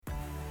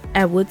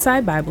At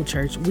Woodside Bible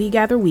Church, we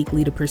gather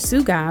weekly to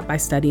pursue God by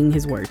studying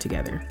His Word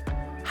together.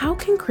 How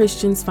can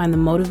Christians find the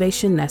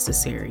motivation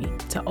necessary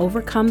to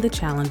overcome the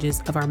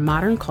challenges of our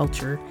modern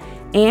culture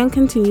and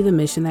continue the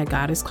mission that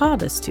God has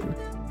called us to?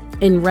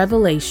 In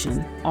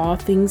Revelation, All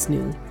Things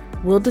New,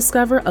 we'll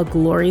discover a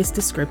glorious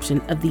description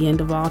of the end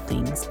of all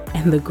things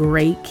and the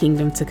great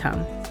kingdom to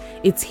come.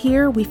 It's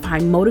here we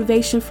find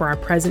motivation for our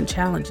present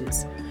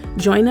challenges.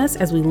 Join us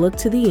as we look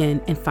to the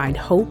end and find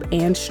hope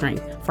and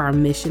strength for our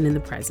mission in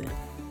the present.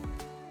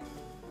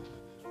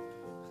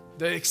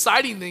 The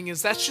exciting thing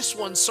is that's just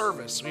one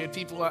service. We had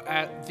people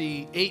at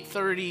the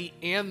 8:30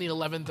 and the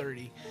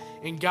 11:30,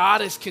 and God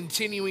is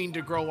continuing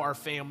to grow our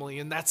family,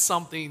 and that's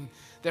something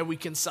that we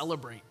can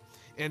celebrate.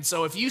 And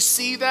so if you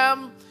see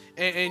them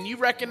and you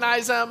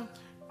recognize them,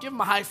 give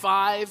them a high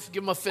five,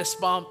 give them a fist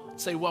bump,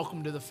 say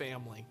welcome to the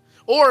family.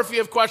 Or if you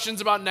have questions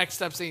about next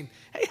steps, saying,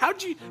 hey,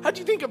 how'd you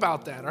think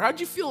about that? Or how'd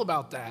you feel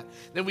about that?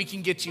 Then we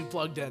can get you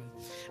plugged in.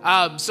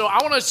 So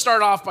I want to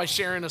start off by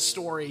sharing a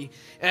story.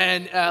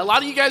 And a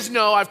lot of you guys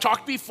know, I've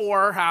talked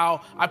before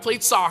how I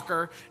played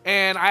soccer,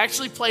 and I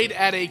actually played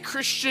at a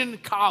Christian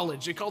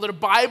college. They called it a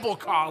Bible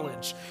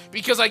college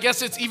because I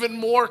guess it's even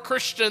more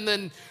Christian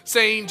than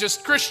saying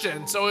just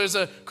Christian. So it was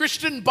a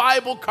Christian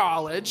Bible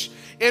college.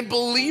 And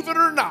believe it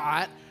or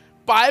not,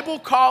 Bible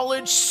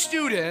college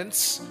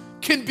students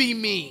can be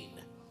mean.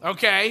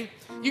 Okay?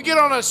 You get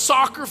on a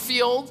soccer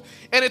field,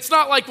 and it's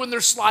not like when they're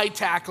slide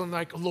tackling,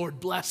 like, Lord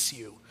bless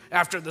you,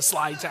 after the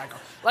slide tackle.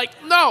 Like,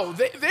 no,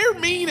 they're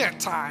mean at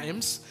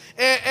times.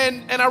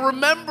 And I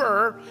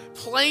remember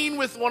playing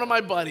with one of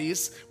my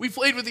buddies. We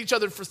played with each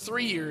other for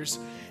 3 years,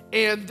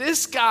 and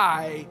this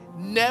guy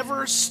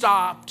never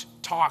stopped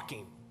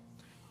talking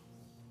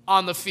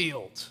on the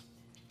field.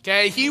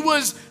 Okay? He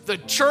was the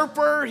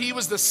chirper, he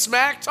was the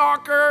smack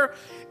talker,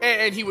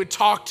 and he would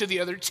talk to the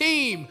other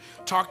team,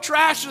 talk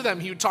trash to them.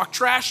 He would talk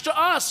trash to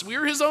us. We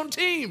were his own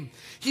team.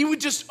 He would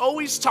just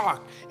always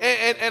talk.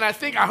 And I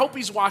hope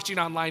he's watching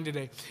online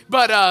today.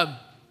 But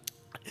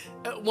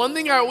one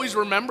thing I always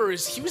remember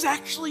is he was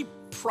actually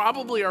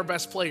probably our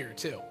best player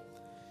too.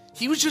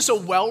 He was just a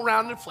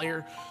well-rounded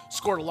player,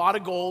 scored a lot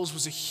of goals,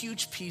 was a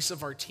huge piece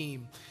of our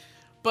team.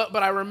 But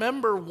I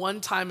remember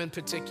one time in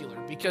particular,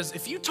 because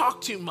if you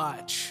talk too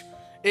much,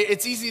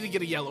 it's easy to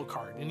get a yellow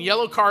card. And a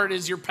yellow card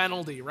is your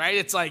penalty, right?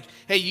 It's like,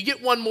 hey, you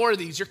get one more of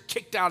these, you're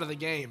kicked out of the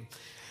game.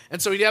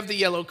 And so he'd have the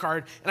yellow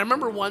card. And I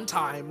remember one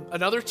time,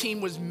 another team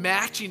was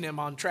matching him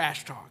on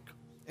trash talk.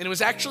 And it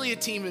was actually a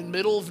team in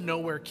middle of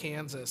nowhere,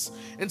 Kansas.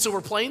 And so we're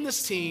playing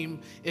this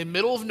team in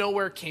middle of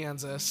nowhere,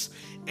 Kansas.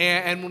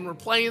 And when we're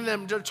playing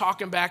them, they're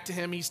talking back to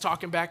him, he's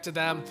talking back to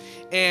them.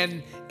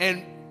 And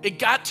it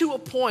got to a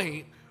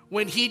point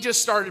when he just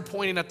started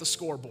pointing at the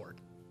scoreboard.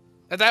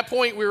 At that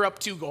point, we were up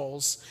 2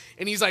 goals,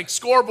 and he's like,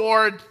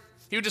 scoreboard.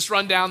 He would just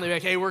run down. They'd be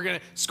like, hey, we're going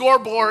to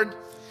scoreboard.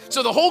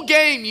 So the whole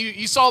game,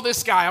 you saw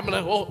this guy.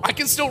 I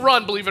can still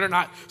run, believe it or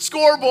not.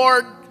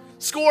 Scoreboard.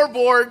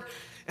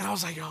 And I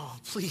was like, oh,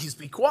 please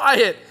be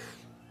quiet.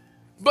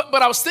 But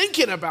I was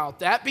thinking about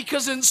that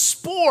because in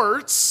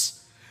sports,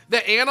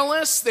 the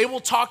analysts, they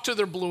will talk to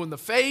their blue in the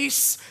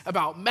face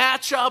about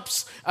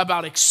matchups,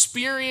 about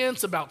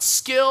experience, about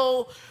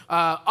skill.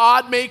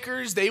 Odd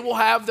makers, they will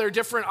have their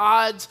different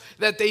odds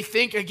that they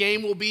think a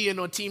game will be in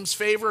a team's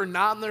favor,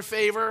 not in their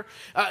favor.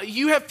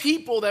 You have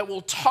people that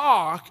will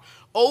talk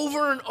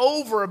over and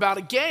over about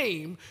a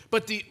game,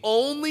 but the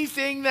only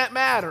thing that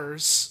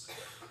matters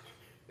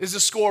is the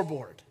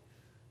scoreboard.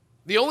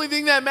 The only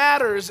thing that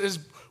matters is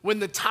when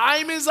the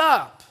time is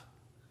up,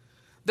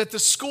 that the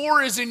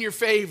score is in your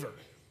favor.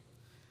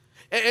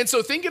 And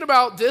so thinking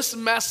about this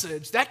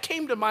message, that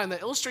came to mind, the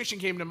illustration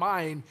came to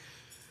mind,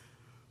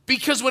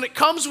 because when it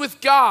comes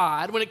with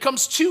God, when it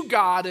comes to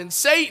God and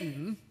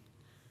Satan,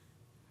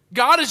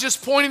 God is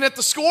just pointing at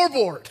the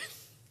scoreboard,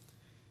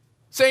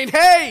 saying,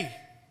 hey,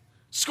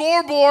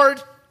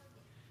 scoreboard,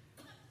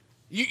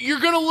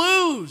 you're going to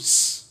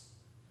lose.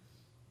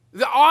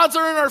 The odds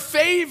are in our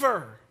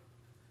favor.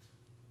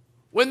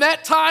 When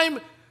that time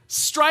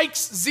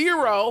strikes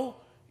 0,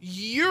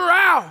 you're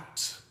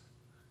out.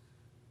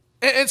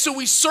 And so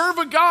we serve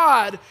a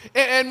God,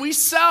 and we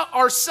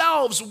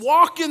ourselves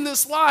walk in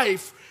this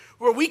life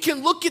where we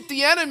can look at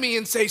the enemy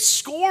and say,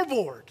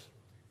 scoreboard.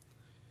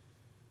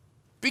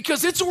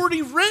 Because it's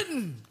already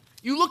written.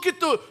 You look at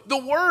the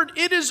word,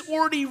 it is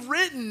already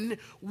written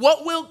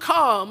what will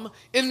come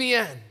in the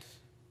end.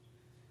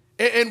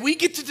 And we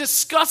get to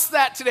discuss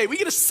that today. We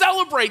get to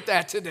celebrate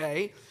that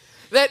today.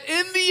 That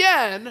in the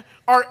end,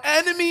 our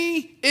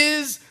enemy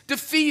is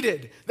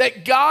defeated.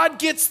 That God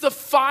gets the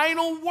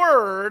final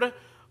word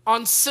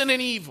on sin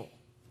and evil.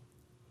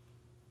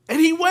 And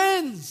he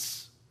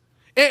wins.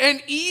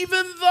 And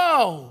even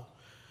though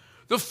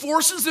the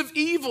forces of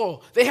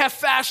evil, they have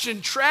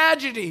fashioned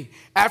tragedy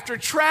after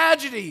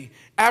tragedy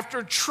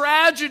after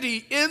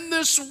tragedy in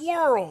this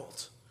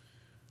world,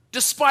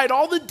 despite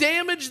all the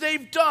damage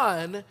they've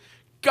done,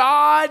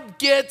 God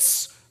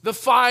gets the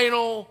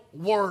final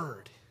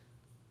word.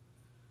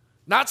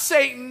 Not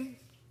Satan,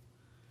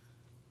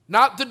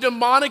 not the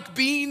demonic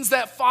beings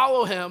that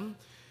follow him,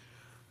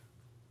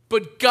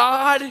 But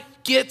God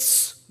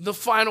gets the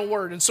final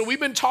word. And so we've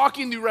been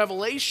talking through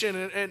Revelation,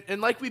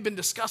 and like we've been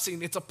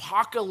discussing, it's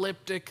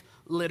apocalyptic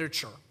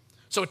literature.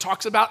 So it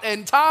talks about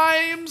end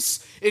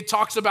times, it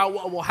talks about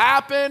what will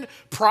happen,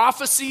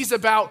 prophecies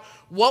about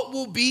what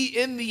will be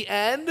in the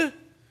end,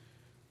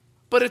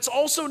 but it's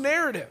also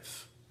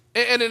narrative.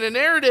 And in a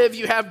narrative,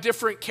 you have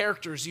different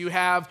characters. You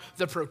have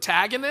the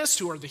protagonists,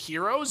 who are the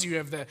heroes. You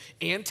have the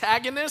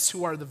antagonists,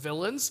 who are the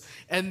villains.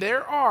 And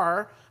there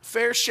are a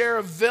fair share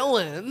of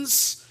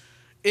villains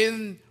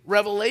in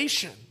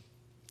Revelation.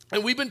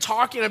 And we've been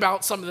talking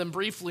about some of them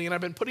briefly, and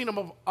I've been putting them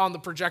up on the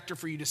projector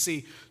for you to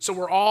see, so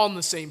we're all on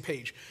the same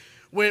page.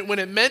 When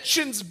it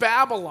mentions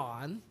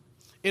Babylon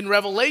in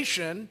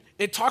Revelation,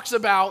 it talks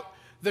about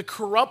the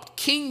corrupt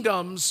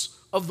kingdoms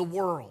of the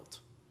world.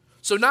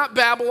 So not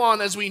Babylon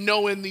as we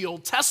know in the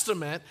Old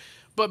Testament,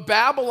 but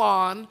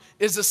Babylon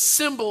is a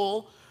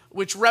symbol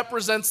which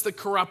represents the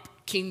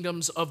corrupt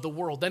kingdoms of the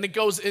world. Then it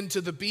goes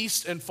into the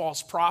beast and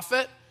false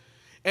prophet.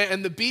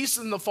 And the beast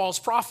and the false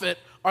prophet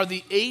are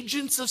the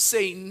agents of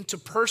Satan to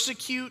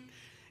persecute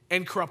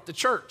and corrupt the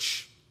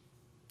church.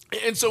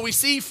 And so we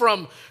see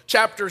from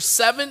chapter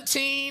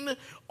 17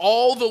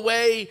 all the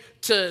way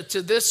to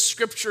this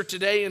scripture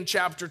today in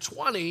chapter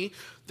 20,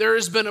 there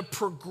has been a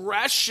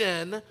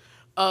progression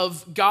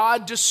of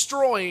God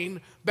destroying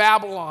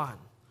Babylon,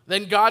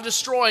 then God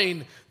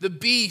destroying the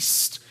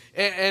beast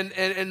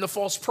and the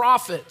false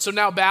prophet. So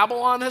now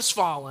Babylon has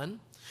fallen,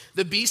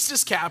 the beast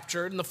is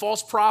captured, and the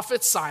false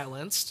prophet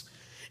silenced.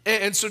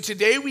 And so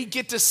today we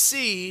get to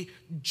see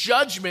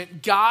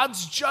judgment,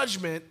 God's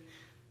judgment,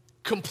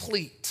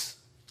 complete.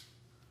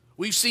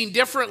 We've seen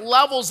different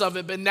levels of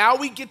it, but now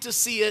we get to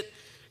see it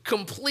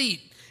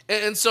complete.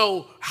 And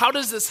so how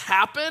does this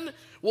happen?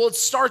 Well, it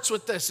starts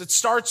with this. It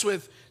starts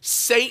with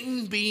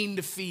Satan being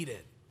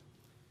defeated.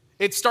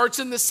 It starts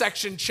in this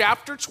section,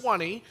 chapter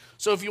 20.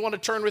 So if you want to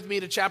turn with me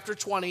to chapter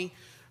 20,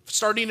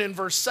 starting in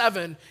verse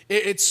 7,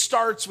 it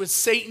starts with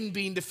Satan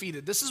being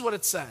defeated. This is what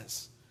it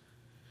says.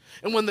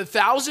 And when the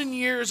 1,000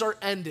 years are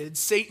ended,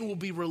 Satan will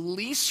be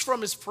released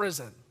from his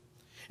prison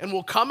and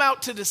will come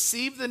out to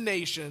deceive the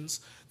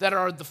nations that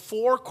are at the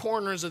four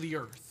corners of the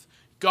earth,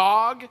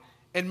 Gog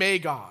and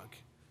Magog,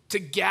 to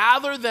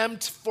gather them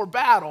for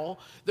battle,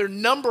 their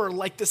number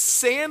like the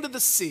sand of the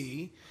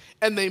sea,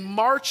 and they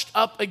marched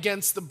up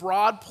against the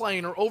broad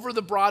plain, or over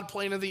the broad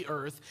plain of the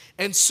earth,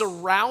 and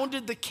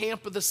surrounded the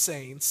camp of the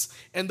saints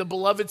and the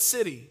beloved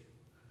city.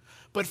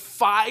 But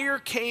fire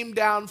came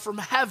down from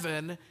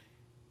heaven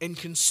and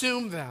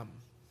consumed them.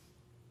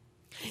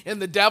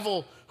 And the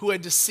devil who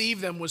had deceived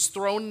them was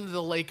thrown into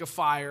the lake of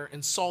fire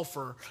and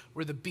sulfur,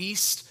 where the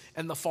beast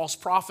and the false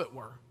prophet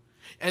were.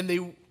 And they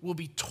will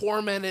be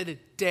tormented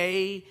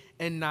day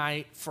and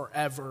night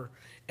forever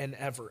and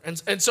ever.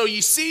 And so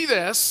you see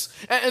this,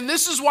 and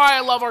this is why I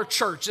love our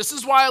church. This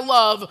is why I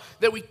love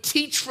that we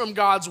teach from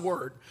God's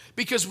word,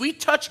 because we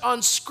touch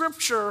on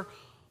scripture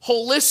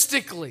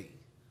holistically.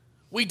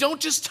 We don't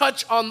just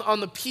touch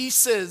on the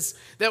pieces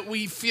that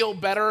we feel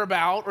better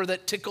about or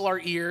that tickle our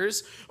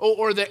ears,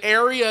 or the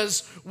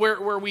areas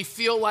where we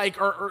feel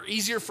like are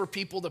easier for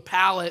people to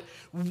palate.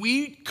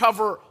 We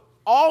cover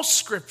all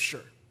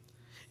scripture.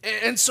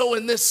 And so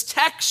in this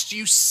text,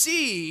 you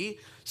see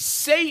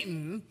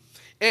Satan,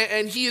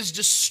 and he is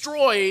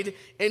destroyed,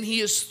 and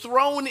he is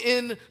thrown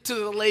into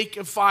the lake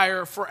of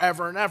fire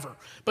forever and ever.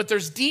 But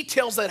there's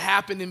details that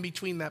happen in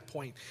between that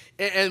point.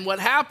 And what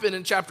happened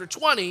in chapter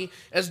 20,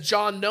 as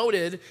John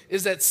noted,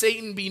 is that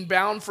Satan being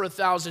bound for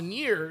 1,000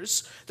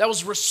 years, that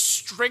was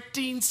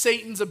restricting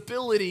Satan's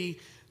ability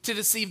to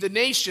deceive the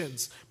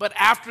nations. But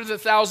after the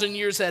 1,000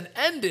 years had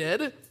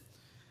ended,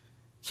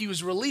 he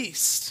was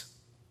released.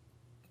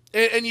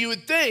 And you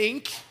would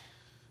think,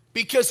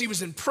 because he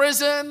was in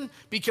prison,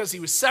 because he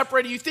was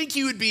separated, you think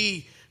he would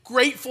be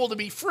grateful to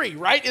be free,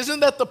 right? Isn't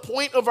that the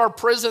point of our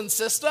prison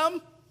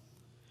system?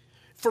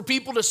 For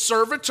people to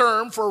serve a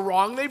term for a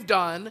wrong they've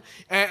done,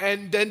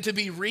 and then to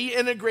be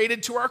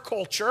reintegrated to our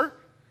culture,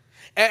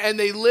 and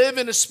they live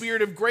in a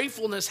spirit of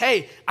gratefulness.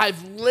 Hey,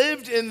 I've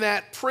lived in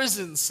that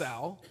prison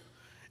cell,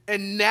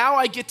 and now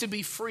I get to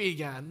be free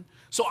again,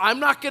 so I'm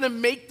not going to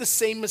make the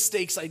same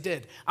mistakes I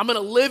did. I'm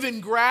going to live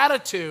in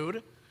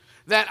gratitude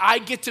that I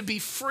get to be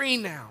free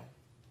now.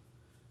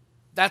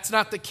 That's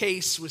not the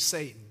case with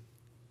Satan.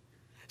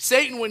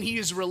 Satan, when he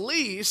is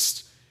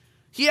released,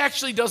 he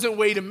actually doesn't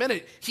wait a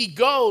minute. He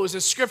goes,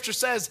 as scripture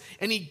says,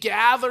 and he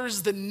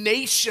gathers the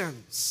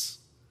nations.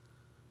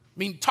 I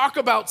mean, talk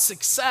about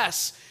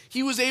success.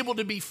 He was able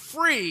to be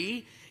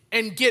free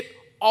and get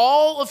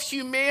all of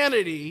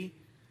humanity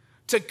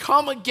to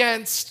come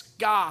against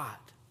God.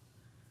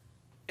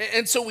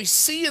 And so we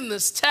see in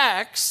this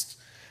text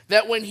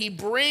that when he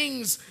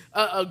brings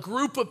a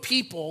group of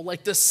people,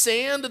 like the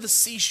sand of the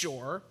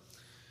seashore,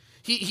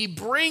 he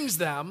brings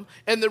them,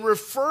 and they're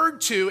referred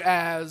to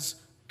as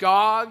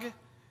Gog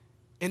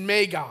and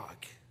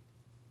Magog.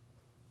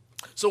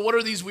 So what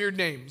are these weird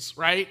names,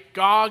 right?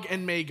 Gog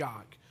and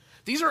Magog.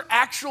 These are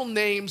actual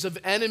names of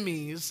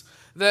enemies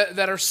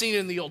that are seen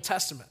in the Old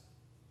Testament.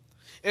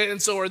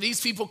 And so are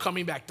these people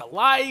coming back to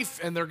life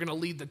and they're going to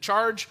lead the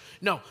charge?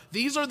 No,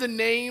 these are the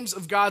names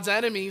of God's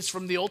enemies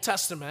from the Old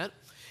Testament.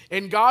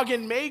 And Gog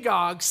and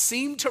Magog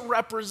seem to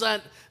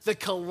represent the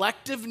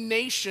collective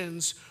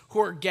nations who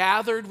are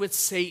gathered with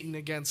Satan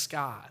against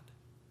God.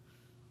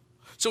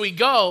 So he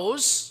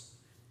goes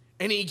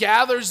and he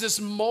gathers this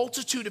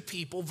multitude of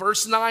people.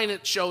 Verse 9,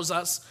 it shows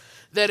us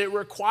that it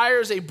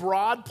requires a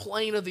broad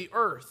plain of the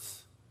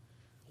earth.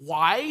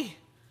 Why?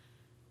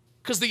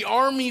 Because the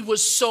army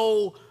was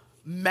so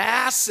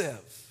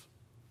massive.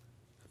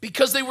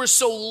 Because they were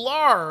so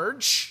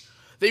large,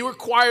 they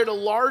required a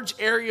large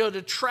area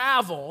to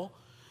travel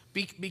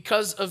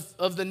because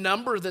of the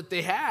number that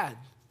they had.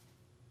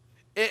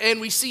 And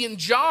we see in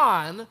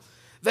John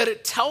that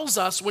it tells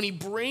us when he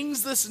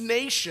brings this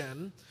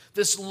nation,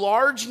 this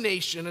large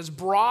nation, as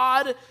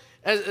broad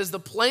as the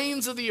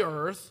plains of the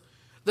earth,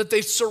 that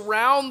they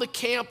surround the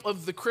camp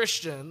of the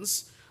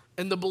Christians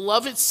and the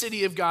beloved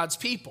city of God's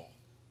people.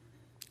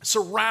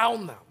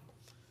 Surround them.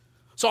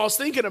 So I was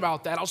thinking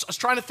about that. I was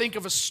trying to think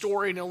of a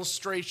story, an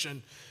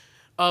illustration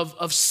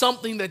of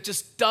something that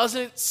just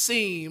doesn't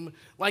seem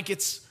like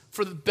it's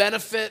for the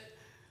benefit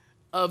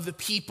of the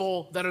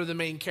people that are the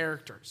main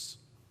characters.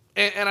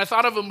 And I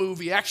thought of a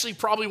movie, actually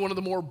probably one of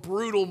the more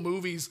brutal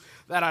movies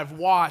that I've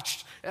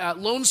watched,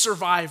 Lone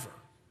Survivor.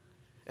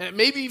 And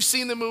maybe you've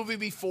seen the movie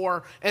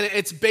before, and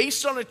it's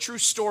based on a true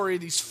story.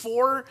 These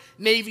 4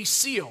 Navy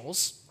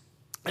SEALs,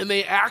 and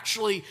they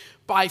actually,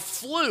 by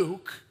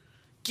fluke,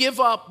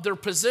 give up their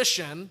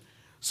position,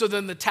 so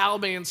then the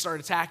Taliban start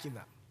attacking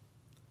them.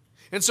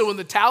 And so when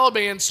the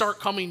Taliban start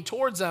coming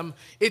towards them,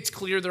 it's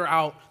clear they're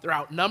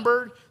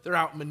outnumbered, they're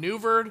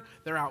outmaneuvered,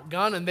 they're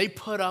outgunned, and they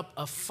put up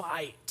a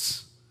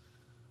fight.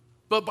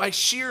 But by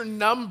sheer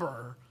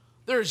number,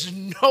 there's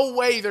no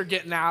way they're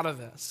getting out of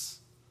this.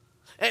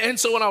 And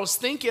so when I was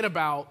thinking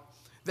about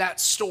that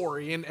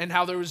story and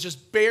how there was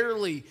just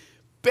barely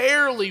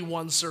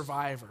one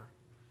survivor,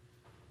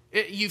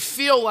 you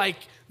feel like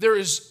there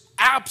is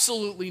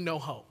absolutely no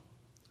hope.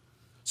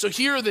 So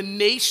here are the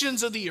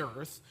nations of the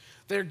earth.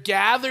 They're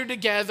gathered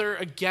together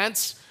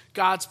against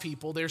God's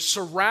people. They're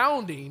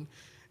surrounding.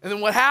 And then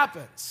what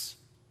happens?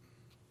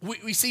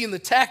 We see in the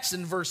text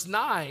in verse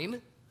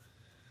 9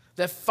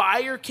 that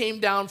fire came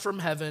down from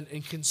heaven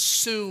and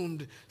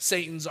consumed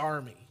Satan's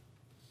army.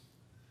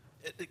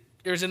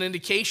 There's an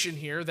indication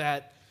here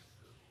that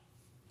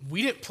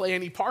we didn't play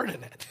any part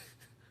in it.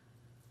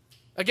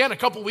 Again, a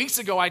couple weeks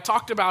ago, I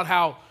talked about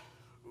how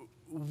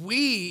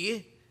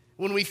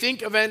when we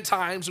think of end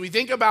times, we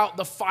think about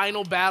the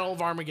final battle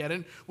of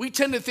Armageddon, we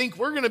tend to think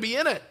we're going to be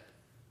in it.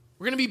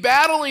 We're going to be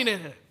battling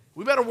in it.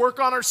 We better work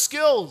on our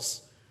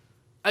skills.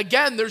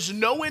 Again, there's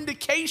no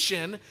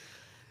indication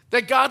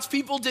that God's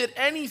people did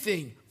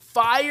anything.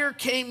 Fire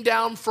came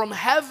down from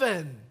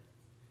heaven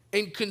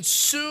and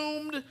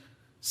consumed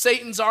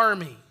Satan's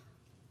army.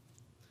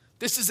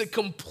 This is a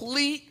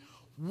complete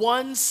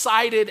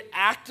one-sided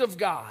act of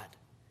God.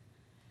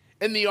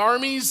 And the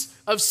armies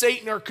of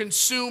Satan are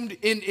consumed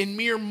in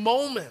mere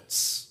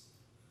moments.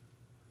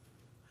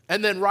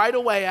 And then right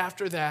away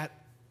after that,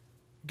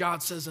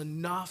 God says,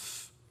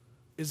 enough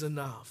is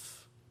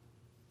enough.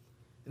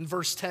 In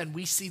verse 10,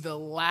 we see the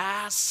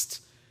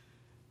last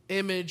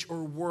image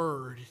or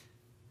word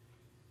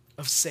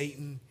of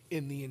Satan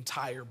in the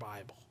entire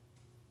Bible.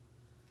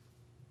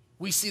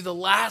 We see the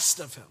last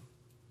of him.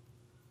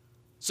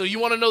 So you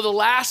want to know the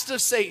last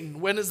of Satan?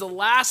 When is the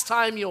last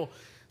time you'll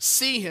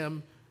see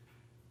him?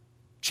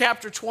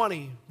 Chapter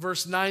 20,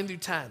 verse 9 through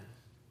 10.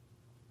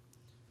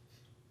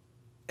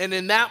 And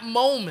in that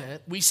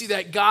moment, we see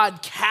that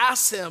God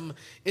casts him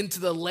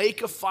into the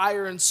lake of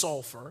fire and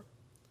sulfur,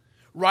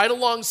 right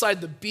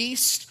alongside the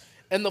beast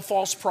and the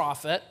false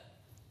prophet.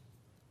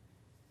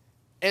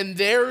 And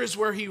there is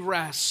where he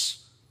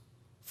rests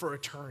for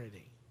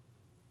eternity.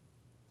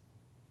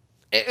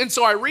 And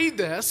so I read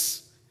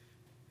this,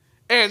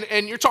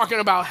 and you're talking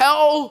about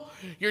hell,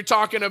 you're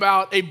talking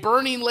about a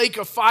burning lake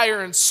of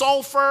fire and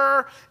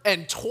sulfur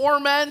and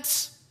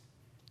torment.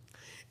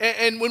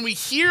 And when we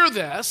hear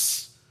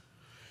this,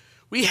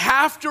 we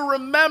have to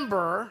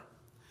remember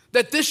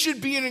that this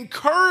should be an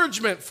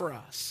encouragement for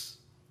us.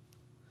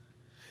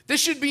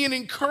 This should be an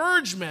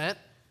encouragement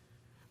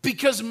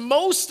because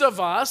most of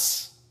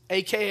us,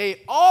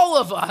 aka all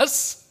of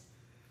us,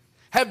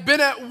 have been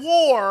at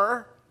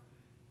war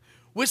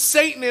with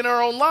Satan in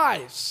our own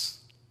lives.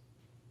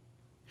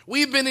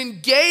 We've been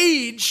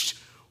engaged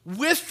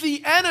with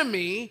the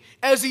enemy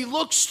as he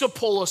looks to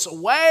pull us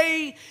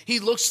away. He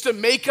looks to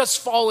make us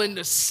fall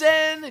into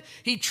sin.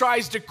 He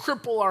tries to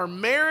cripple our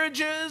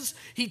marriages.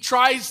 He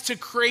tries to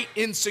create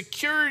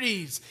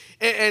insecurities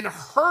and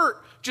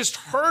hurt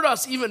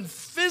us even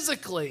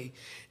physically.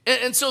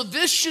 And so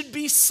this should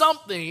be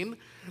something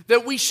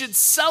that we should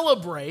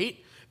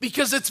celebrate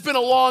because it's been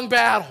a long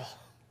battle.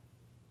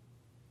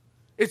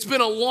 It's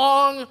been a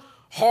long,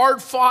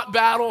 hard-fought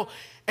battle,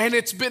 and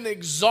it's been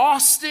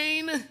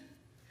exhausting.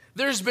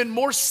 There's been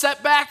more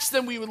setbacks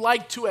than we would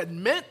like to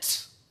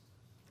admit.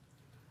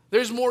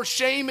 There's more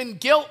shame and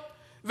guilt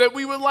that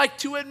we would like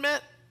to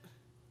admit.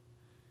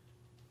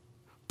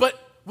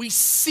 we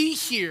see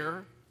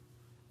here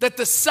that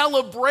the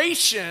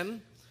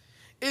celebration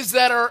is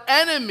that our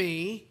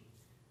enemy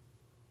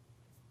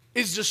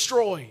is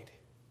destroyed.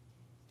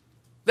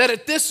 That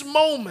at this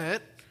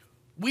moment,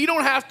 we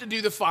don't have to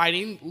do the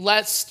fighting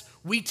lest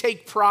we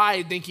take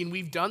pride thinking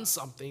we've done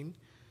something.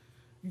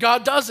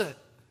 God doesn't.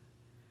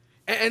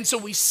 And so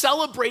we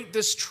celebrate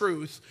this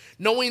truth,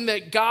 knowing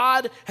that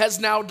God has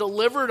now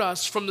delivered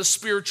us from the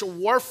spiritual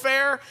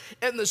warfare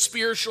and the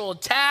spiritual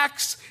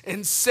attacks,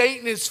 and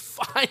Satan is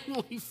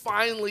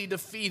finally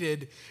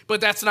defeated.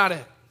 But that's not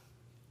it.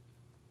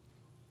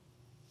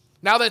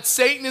 Now that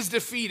Satan is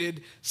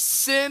defeated,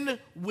 sin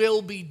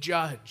will be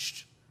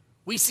judged.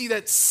 We see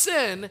that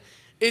sin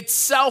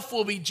itself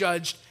will be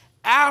judged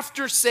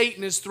after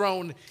Satan is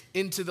thrown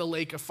into the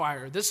lake of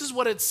fire. This is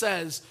what it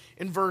says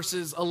in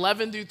verses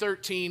 11 through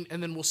 13,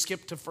 and then we'll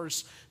skip to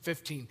verse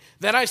 15.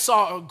 Then I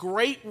saw a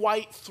great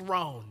white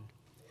throne,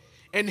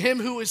 and him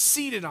who is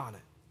seated on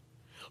it.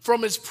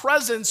 From his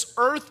presence,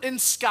 earth and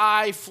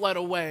sky fled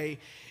away,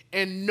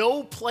 and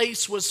no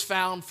place was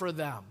found for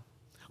them.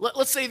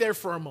 Let's stay there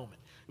for a moment.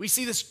 We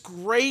see this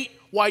great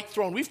white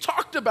throne. We've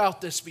talked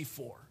about this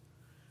before.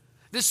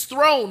 This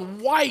throne,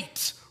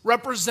 white,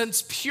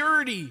 represents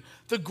purity.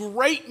 The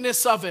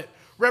greatness of it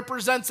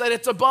represents that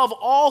it's above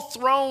all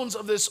thrones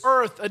of this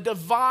earth, a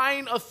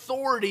divine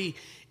authority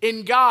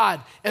in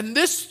God. And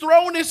this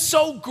throne is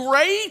so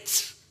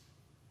great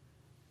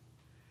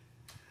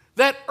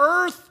that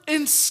earth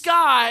and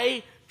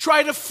sky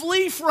try to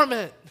flee from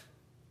it.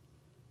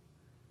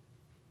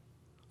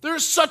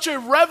 There's such a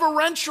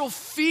reverential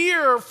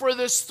fear for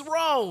this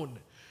throne.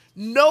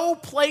 No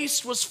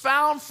place was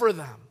found for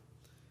them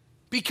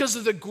because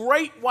of the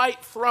great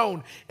white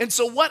throne. And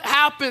so what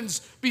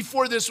happens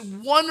before this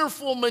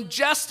wonderful,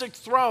 majestic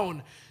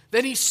throne?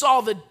 Then he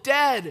saw the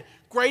dead,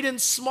 great and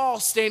small,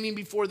 standing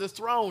before the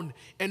throne,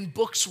 and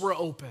books were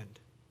opened.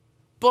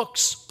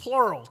 Books,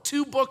 plural.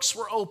 2 books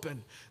were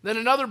opened. Then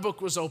another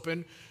book was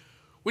opened,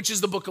 which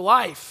is the book of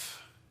life.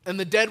 And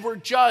the dead were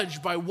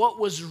judged by what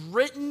was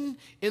written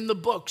in the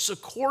books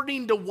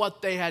according to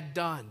what they had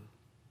done.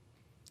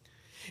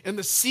 And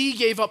the sea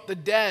gave up the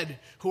dead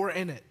who were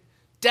in it.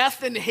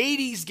 Death and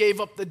Hades gave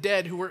up the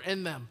dead who were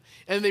in them.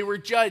 And they were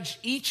judged,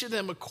 each of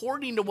them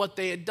according to what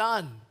they had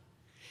done.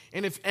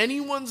 And if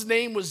anyone's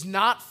name was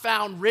not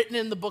found written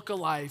in the book of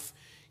life,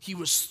 he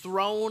was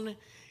thrown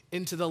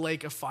into the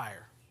lake of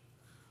fire.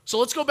 So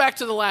let's go back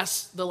to the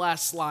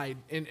last slide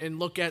and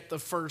look at the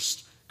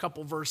first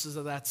couple verses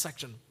of that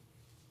section.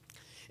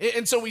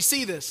 And so we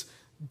see this.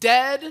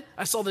 Dead,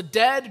 I saw the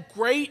dead,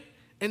 great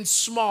and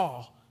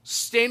small,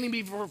 standing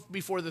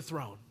before the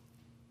throne.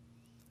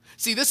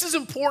 See, this is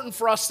important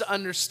for us to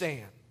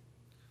understand.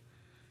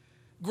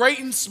 Great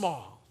and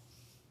small.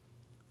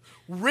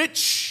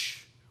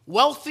 Rich,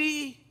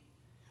 wealthy,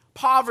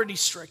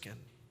 poverty-stricken.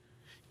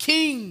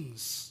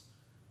 Kings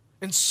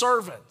and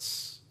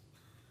servants.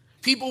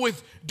 People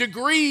with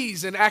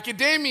degrees in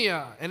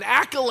academia and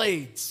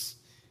accolades.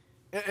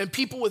 And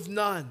people with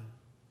none.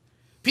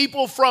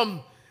 People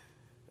from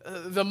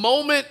the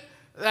moment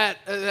that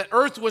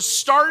earth was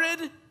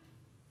started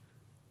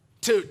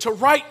to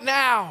right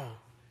now.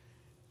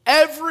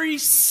 Every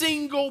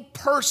single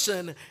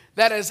person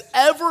that has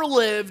ever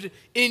lived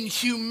in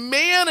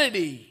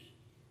humanity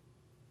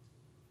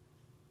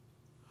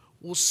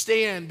will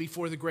stand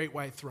before the great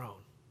white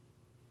throne.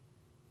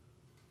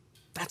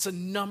 That's a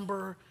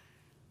number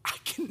I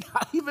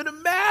cannot even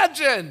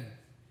imagine.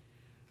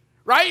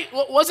 Right?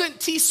 Wasn't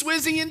T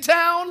Swizzy in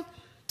town?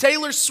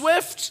 Taylor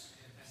Swift?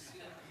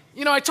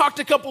 You know, I talked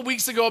a couple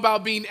weeks ago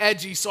about being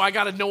edgy, so I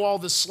got to know all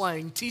the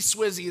slang. T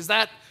Swizzy, is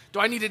that, do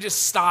I need to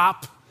just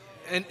stop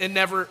and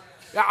never?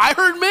 I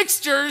heard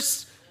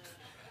mixtures.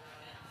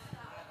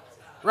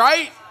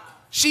 Right?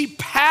 She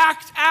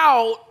packed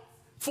out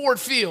Ford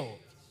Field.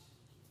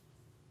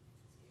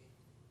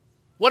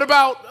 What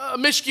about a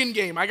Michigan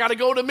game? I got to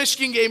go to a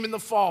Michigan game in the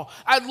fall.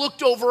 I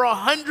looked over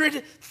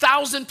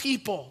 100,000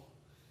 people.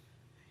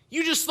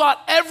 You just thought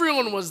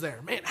everyone was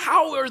there. Man,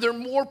 how are there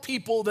more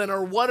people than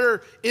are what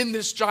are in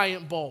this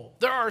giant bowl?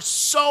 There are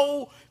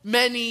so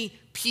many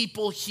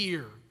people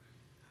here.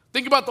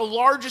 Think about the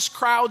largest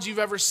crowds you've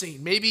ever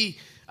seen. Maybe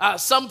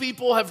some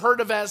people have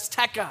heard of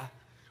Azteca,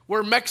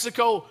 where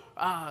Mexico,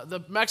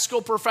 the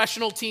Mexico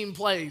professional team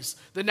plays,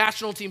 the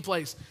national team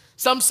plays.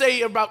 Some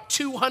say about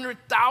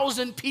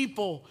 200,000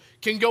 people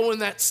can go in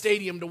that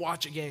stadium to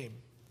watch a game.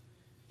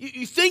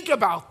 You think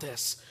about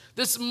this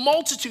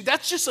multitude,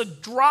 that's just a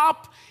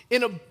drop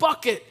in a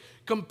bucket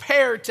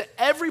compared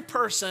to every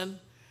person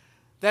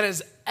that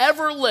has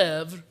ever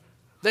lived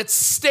that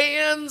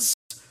stands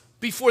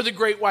before the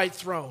great white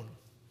throne.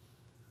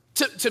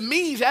 To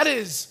me,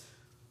 that's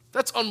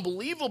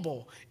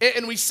unbelievable.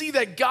 And we see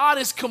that God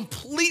is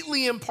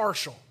completely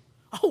impartial.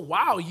 Oh,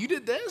 wow, you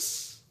did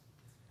this?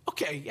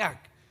 Okay, yeah.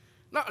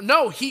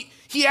 No, he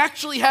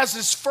actually has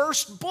his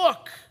first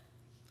book.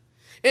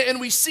 And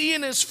we see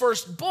in his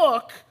first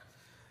book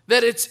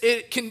that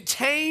it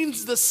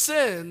contains the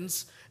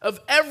sins of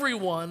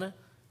everyone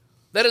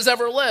that has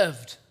ever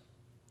lived.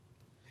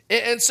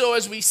 And so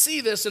as we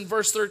see this in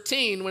verse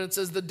 13, when it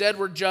says the dead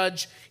were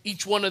judged,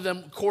 each one of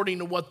them according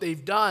to what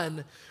they've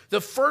done, the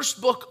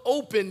first book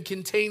open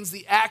contains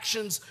the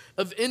actions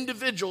of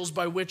individuals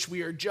by which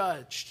we are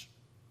judged.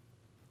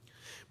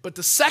 But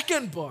the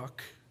second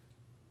book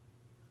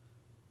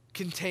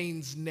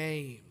contains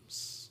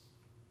names.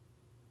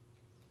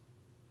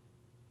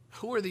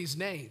 Who are these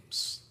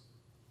names?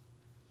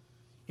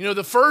 You know,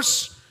 the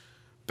first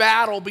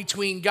battle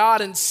between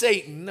God and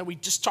Satan that we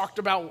just talked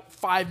about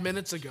 5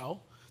 minutes ago,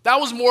 that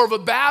was more of a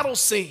battle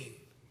scene.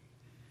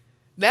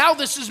 Now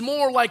this is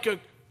more like a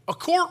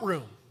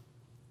courtroom.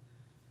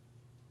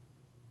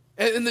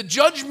 And the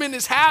judgment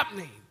is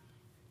happening.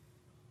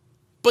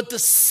 But the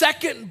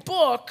second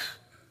book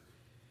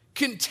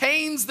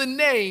contains the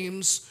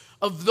names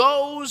of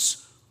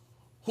those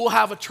who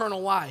have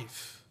eternal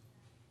life.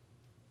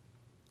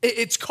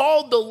 It's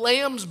called the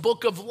Lamb's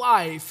Book of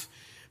Life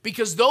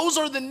because those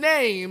are the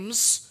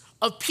names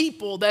of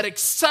people that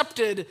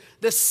accepted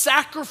the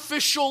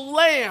sacrificial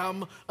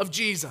lamb of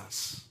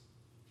Jesus.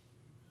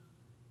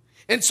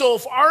 And so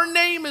if our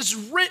name is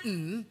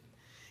written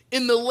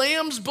in the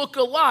Lamb's Book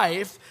of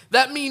Life,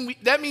 that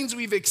means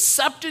we've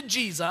accepted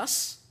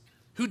Jesus,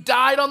 who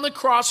died on the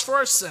cross for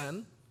our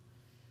sin.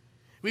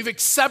 We've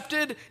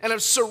accepted and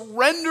have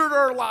surrendered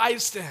our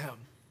lives to him.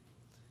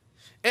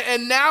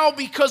 And now,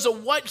 because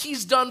of what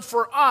he's done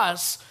for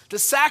us, the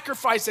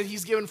sacrifice that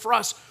he's given for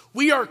us,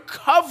 we are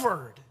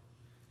covered.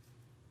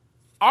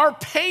 Our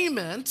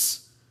payment,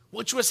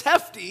 which was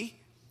hefty,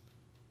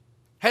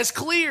 has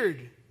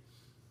cleared.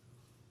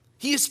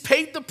 He has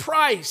paid the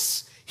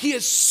price. He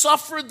has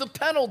suffered the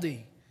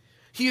penalty.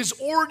 He has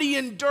already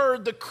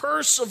endured the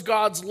curse of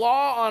God's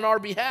law on our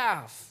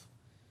behalf.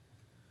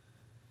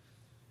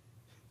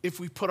 If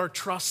we put our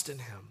trust in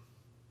him,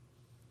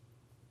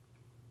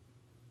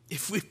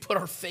 if we put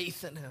our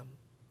faith in him.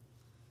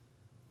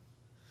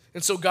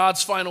 And so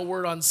God's final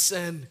word on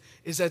sin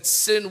is that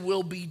sin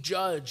will be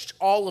judged.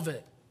 All of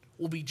it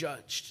will be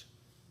judged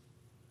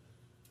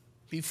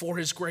before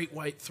his great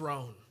white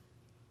throne.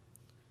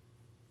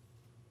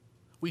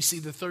 We see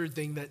the third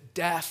thing, that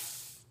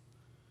death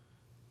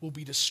will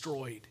be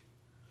destroyed.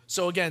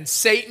 So again,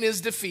 Satan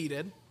is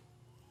defeated,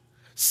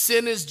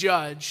 sin is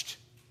judged,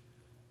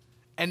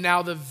 and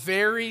now the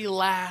very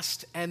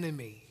last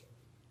enemy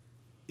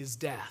is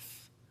death.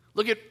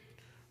 Look at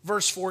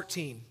verse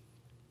 14.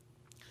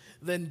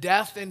 Then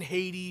death and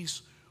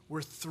Hades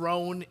were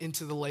thrown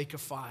into the lake of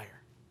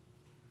fire.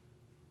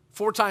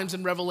 4 times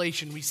in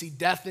Revelation, we see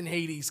death and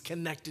Hades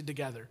connected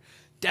together.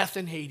 Death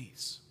and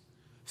Hades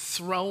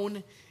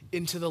thrown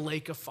into the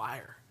lake of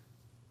fire.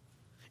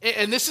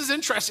 And this is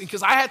interesting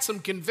because I had some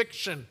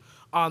conviction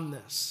on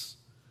this.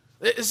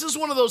 This is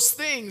one of those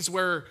things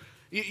where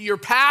your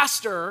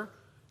pastor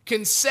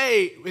can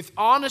say with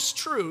honest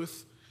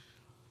truth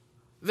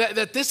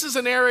that this is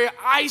an area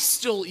I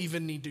still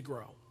even need to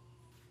grow.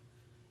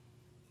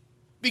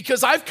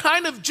 Because I've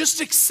kind of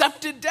just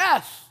accepted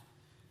death.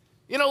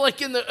 You know,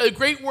 like in the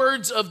great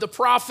words of the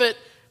prophet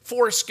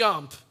Forrest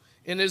Gump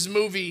in his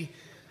movie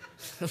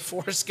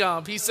Forrest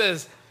Gump, he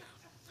says,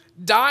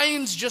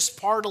 dying's just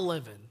part of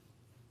living.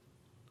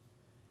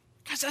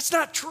 Guys, that's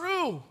not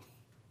true.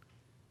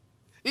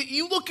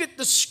 You look at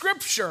the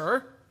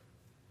scripture,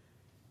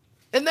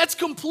 and that's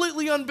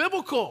completely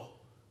unbiblical.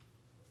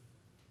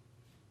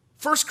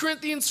 1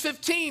 Corinthians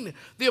 15,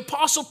 the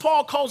Apostle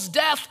Paul calls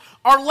death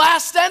our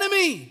last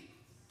enemy.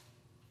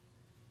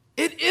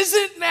 It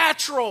isn't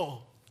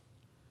natural.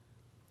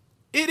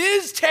 It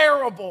is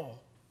terrible.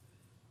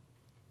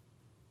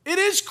 It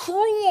is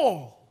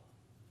cruel.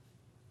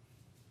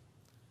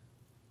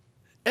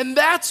 And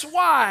that's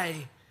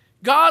why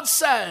God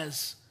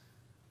says,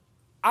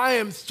 I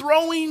am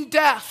throwing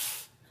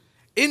death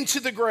into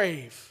the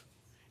grave,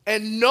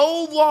 and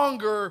no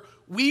longer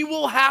we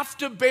will have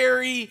to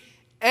bury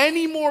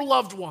any more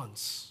loved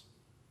ones.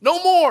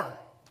 No more.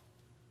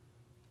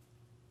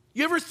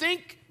 You ever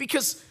think,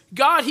 because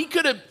God, he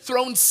could have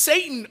thrown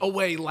Satan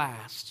away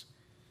last.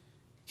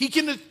 He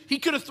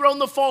could have thrown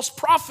the false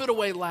prophet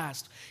away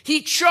last.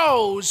 He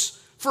chose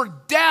for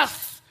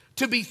death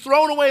to be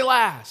thrown away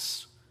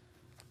last.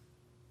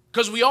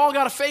 Because we all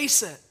got to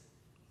face it.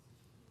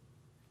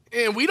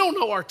 And we don't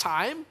know our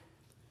time.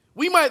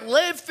 We might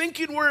live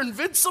thinking we're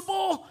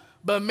invincible,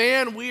 but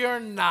man, we are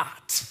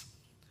not.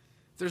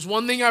 There's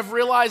one thing I've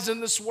realized in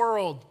this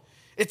world,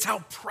 it's how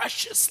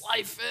precious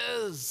life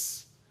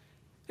is.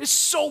 It's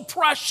so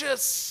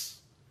precious.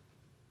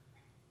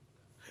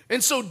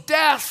 And so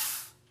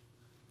death,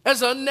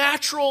 as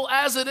unnatural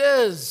as it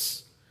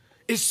is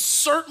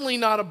certainly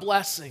not a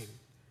blessing.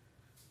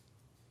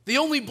 The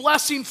only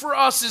blessing for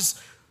us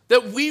is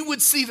that we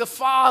would see the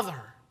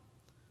Father.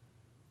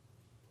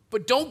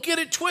 But don't get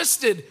it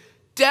twisted.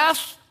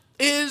 Death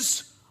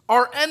is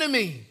our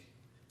enemy.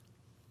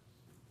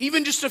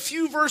 Even just a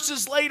few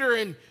verses later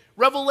in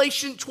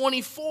Revelation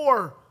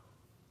 24,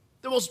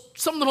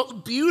 some of the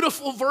most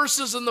beautiful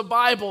verses in the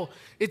Bible,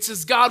 it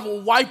says God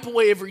will wipe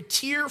away every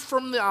tear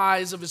from the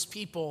eyes of his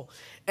people,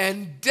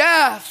 and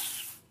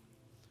death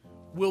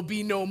will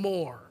be no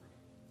more.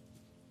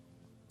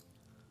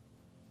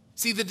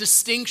 See the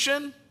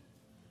distinction?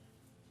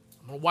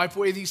 I'm going to wipe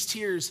away these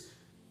tears.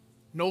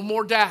 No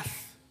more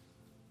death.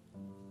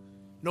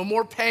 No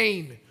more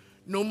pain.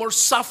 No more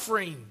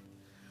suffering.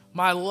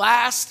 My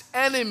last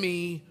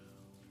enemy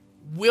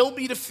will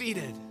be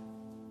defeated.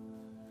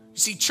 You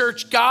see,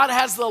 church, God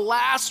has the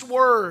last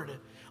word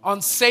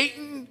on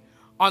Satan,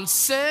 on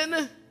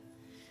sin,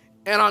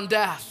 and on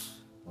death.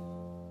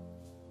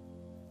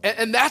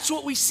 And that's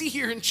what we see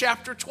here in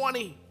chapter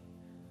 20.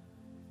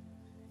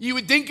 You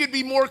would think it'd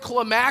be more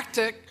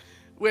climactic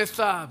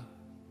with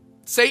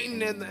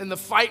Satan and the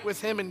fight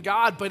with him and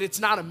God, but it's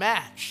not a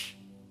match.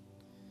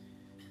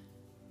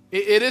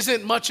 It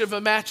isn't much of a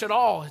match at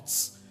all.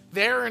 It's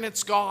there and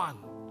it's gone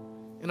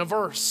in a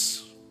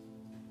verse.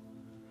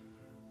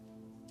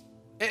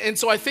 And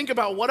so I think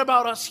about, what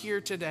about us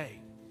here today?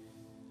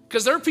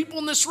 Because there are people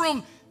in this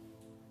room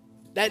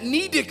that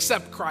need to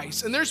accept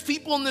Christ. And there's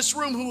people in this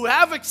room who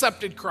have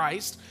accepted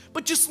Christ,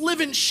 but just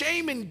live in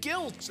shame and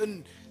guilt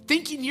and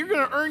thinking you're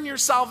going to earn your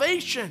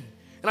salvation.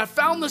 And I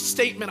found this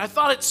statement. I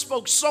thought it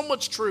spoke so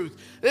much truth.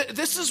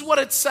 This is what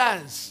it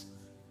says.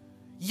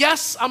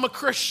 Yes, I'm a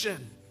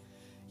Christian.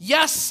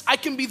 Yes, I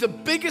can be the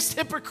biggest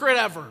hypocrite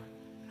ever.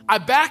 I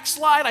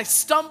backslide, I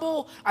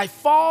stumble, I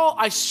fall,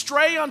 I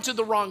stray onto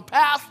the wrong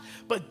path,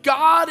 but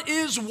God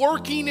is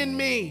working in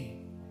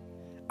me.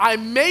 I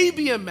may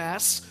be a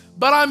mess,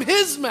 but I'm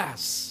his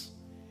mess.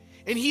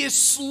 And he is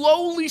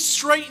slowly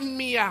straightening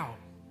me out.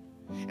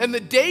 And the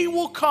day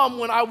will come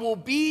when I will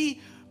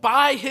be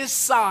by his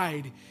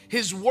side,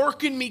 his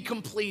work in me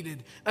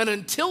completed. And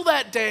until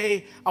that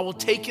day, I will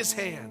take his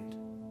hand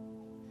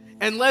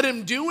and let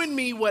him do in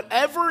me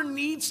whatever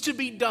needs to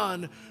be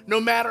done, no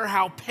matter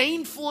how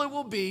painful it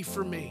will be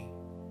for me.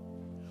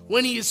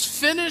 When he is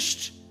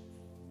finished,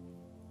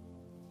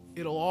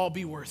 it'll all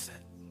be worth it.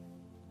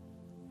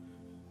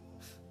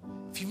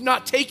 If you've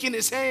not taken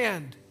his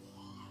hand,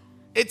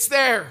 it's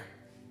there.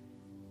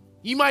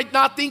 You might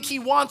not think he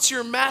wants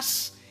your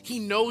mess. He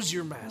knows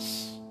your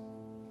mess.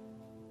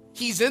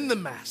 He's in the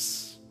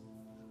mess.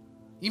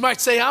 You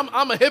might say,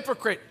 I'm a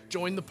hypocrite.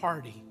 Join the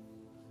party.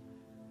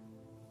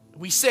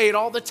 We say it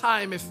all the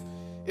time.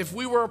 If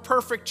we were a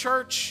perfect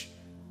church,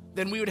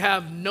 then we would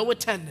have no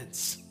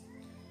attendance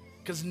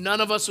because none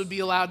of us would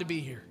be allowed to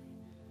be here.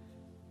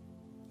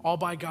 All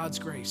by God's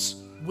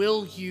grace.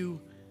 Will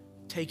you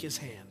take his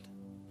hand?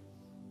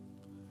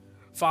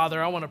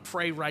 Father, I want to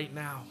pray right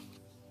now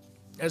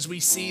as we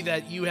see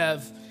that you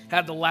have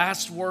had the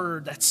last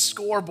word, that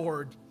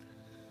scoreboard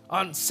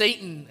on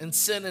Satan and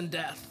sin and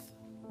death.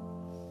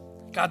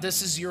 God,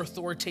 this is your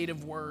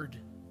authoritative word,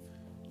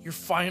 your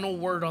final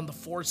word on the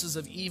forces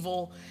of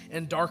evil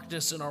and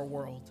darkness in our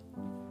world.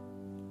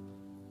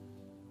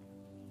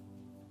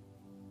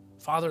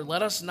 Father,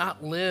 let us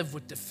not live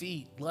with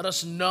defeat. Let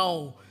us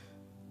know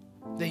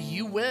that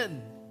you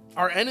win.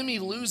 Our enemy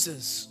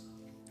loses.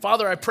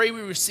 Father, I pray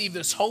we receive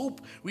this hope.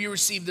 We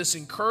receive this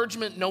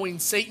encouragement, knowing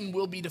Satan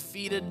will be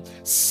defeated,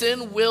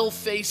 sin will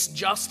face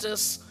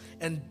justice,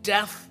 and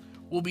death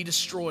will be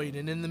destroyed.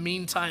 And in the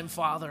meantime,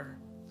 Father,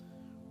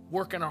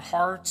 work in our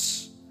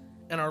hearts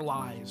and our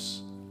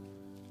lives.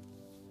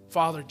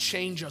 Father,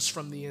 change us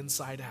from the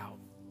inside out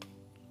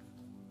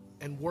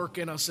and work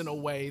in us in a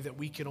way that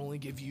we can only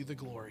give you the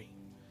glory.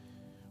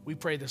 We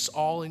pray this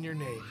all in your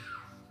name.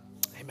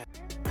 Amen.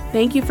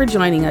 Thank you for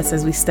joining us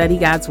as we study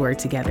God's Word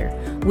together.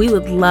 We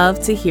would love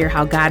to hear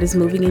how God is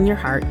moving in your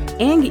heart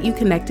and get you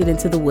connected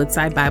into the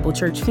Woodside Bible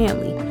Church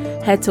family.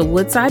 Head to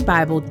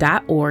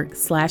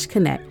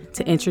woodsidebible.org/connect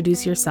to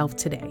introduce yourself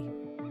today.